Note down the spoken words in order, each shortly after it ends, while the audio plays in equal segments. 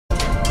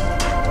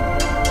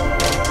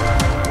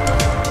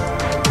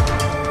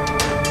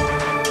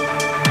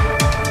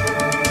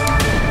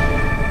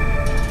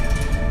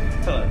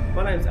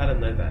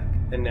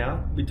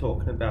we'll be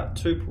talking about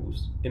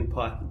tuples in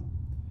Python.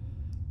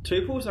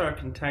 Tuples are a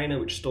container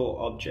which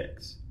store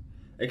objects,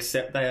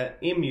 except they are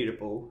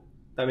immutable.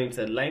 That means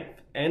their length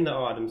and the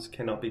items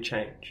cannot be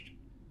changed.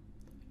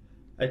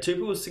 A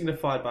tuple is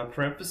signified by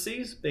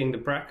parentheses, being the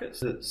brackets,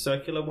 the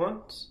circular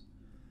ones,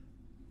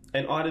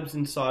 and items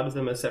inside of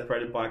them are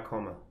separated by a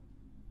comma.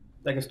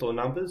 They can store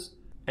numbers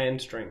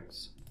and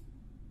strings.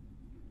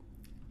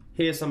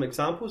 Here are some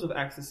examples of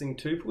accessing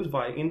tuples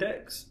via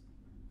index,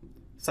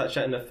 such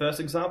that in the first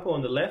example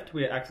on the left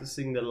we are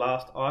accessing the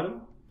last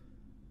item,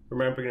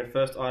 remembering the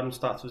first item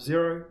starts with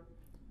 0,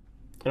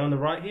 and on the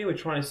right here we're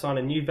trying to assign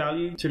a new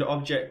value to the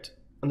object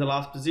on the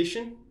last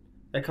position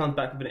that comes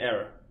back with an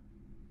error.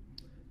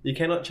 You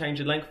cannot change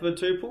the length of a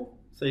tuple,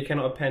 so you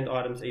cannot append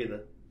items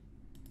either.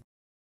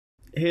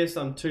 Here's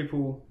some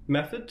tuple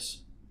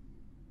methods.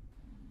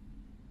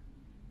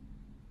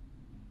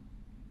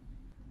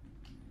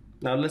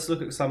 Now let's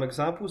look at some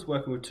examples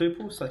working with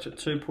tuples, such as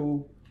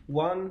tuple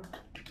 1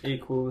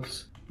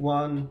 equals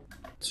 1,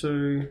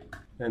 2,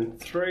 and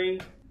 3. We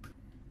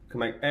can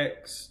make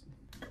x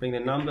being the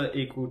number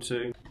equal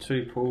to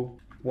tuple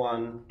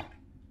 1,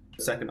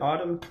 second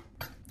item.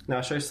 Now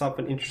I'll show you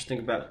something interesting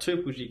about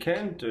tuples you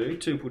can do.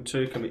 Tuple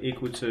 2 can be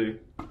equal to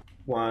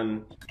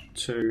 1,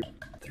 2,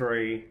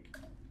 3.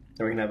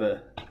 Then we can have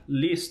a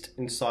list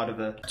inside of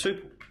a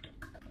tuple.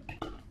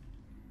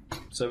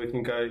 So we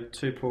can go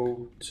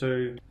tuple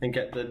 2 and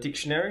get the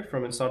dictionary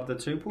from inside of the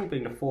tuple,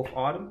 being the fourth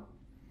item,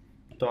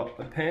 dot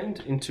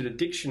append into the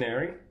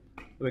dictionary.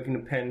 We can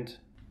append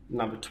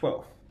number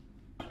 12.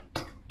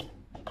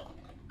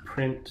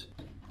 Print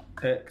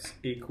x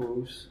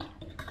equals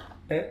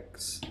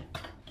x.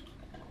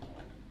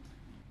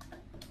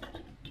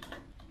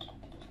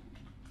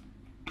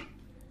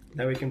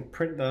 Now we can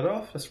print that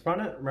off. Let's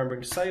run it,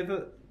 remembering to save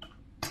it.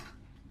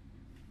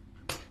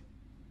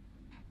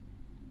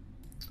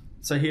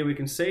 So here we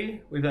can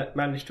see we've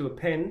managed to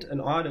append an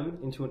item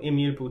into an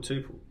immutable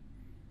tuple.